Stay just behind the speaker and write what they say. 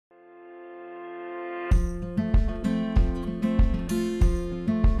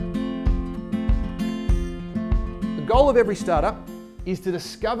goal of every startup is to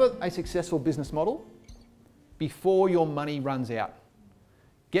discover a successful business model before your money runs out.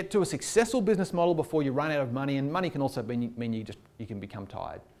 Get to a successful business model before you run out of money, and money can also mean you can become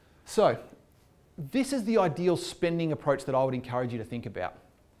tired. So, this is the ideal spending approach that I would encourage you to think about.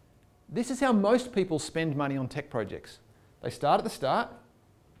 This is how most people spend money on tech projects. They start at the start.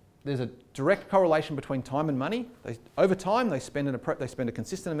 There's a direct correlation between time and money. Over time, they spend a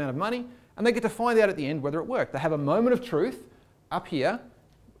consistent amount of money, and they get to find out at the end whether it worked. They have a moment of truth up here,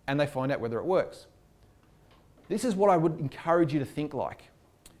 and they find out whether it works. This is what I would encourage you to think like.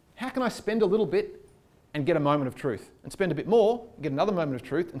 How can I spend a little bit and get a moment of truth, and spend a bit more, and get another moment of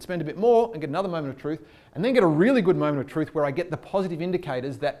truth, and spend a bit more, and get another moment of truth, and then get a really good moment of truth where I get the positive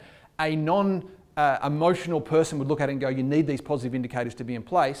indicators that a non-emotional person would look at it and go, you need these positive indicators to be in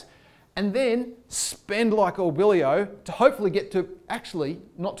place, and then spend like Orbilio to hopefully get to actually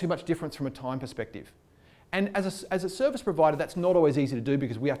not too much difference from a time perspective. And as a service provider, that's not always easy to do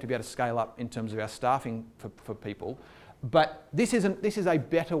because we have to be able to scale up in terms of our staffing for people. But this is a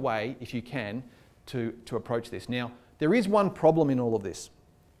better way, if you can, to approach this. Now, there is one problem in all of this.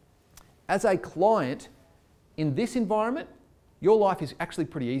 As a client, in this environment, your life is actually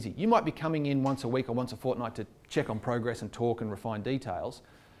pretty easy. You might be coming in once a week or once a fortnight to check on progress and talk and refine details.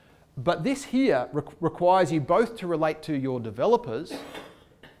 But this here requires you both to relate to your developers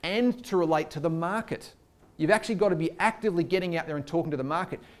and to relate to the market. You've actually got to be actively getting out there and talking to the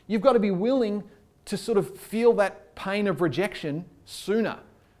market. You've got to be willing to sort of feel that pain of rejection sooner.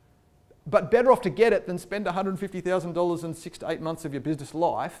 But better off to get it than spend $150,000 in 6 to 8 months of your business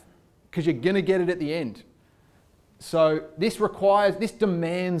life, because you're going to get it at the end. So this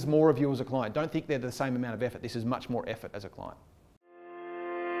demands more of you as a client. Don't think they're the same amount of effort. This is much more effort as a client.